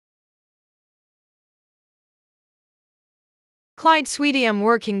Clyde, sweetie, I'm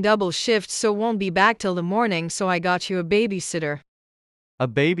working double shifts, so won't be back till the morning, so I got you a babysitter. A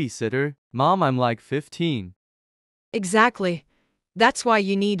babysitter? Mom, I'm like 15. Exactly. That's why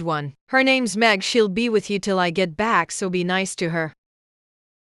you need one. Her name's Meg, she'll be with you till I get back, so be nice to her.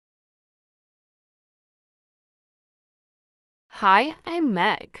 Hi, I'm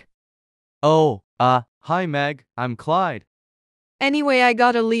Meg. Oh, hi Meg, I'm Clyde. Anyway, I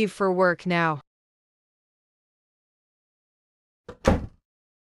gotta leave for work now.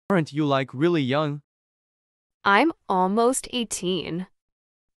 Aren't you like really young? I'm almost 18.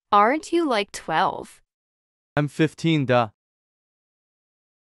 Aren't you like 12? I'm 15, duh.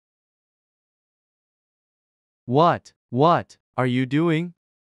 What are you doing?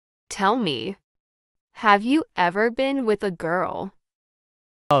 Tell me, have you ever been with a girl?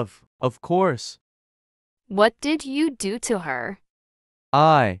 Of course. What did you do to her?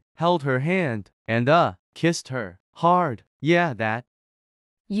 I held her hand and, kissed her. Hard. Yeah, that.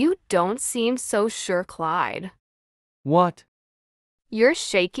 You don't seem so sure, Clyde. What? You're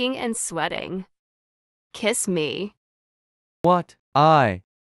shaking and sweating. Kiss me. What?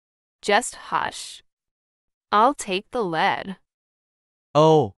 Just hush. I'll take the lead.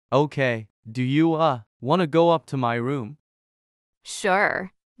 Oh, okay. Do you, wanna go up to my room?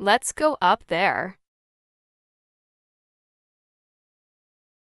 Sure, let's go up there.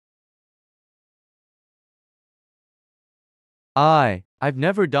 I've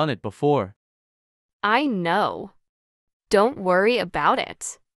never done it before. I know. Don't worry about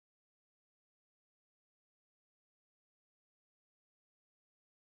it.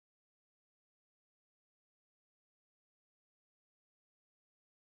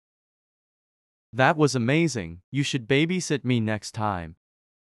 That was amazing. You should babysit me next time.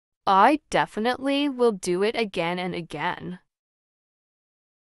 I definitely will do it again and again.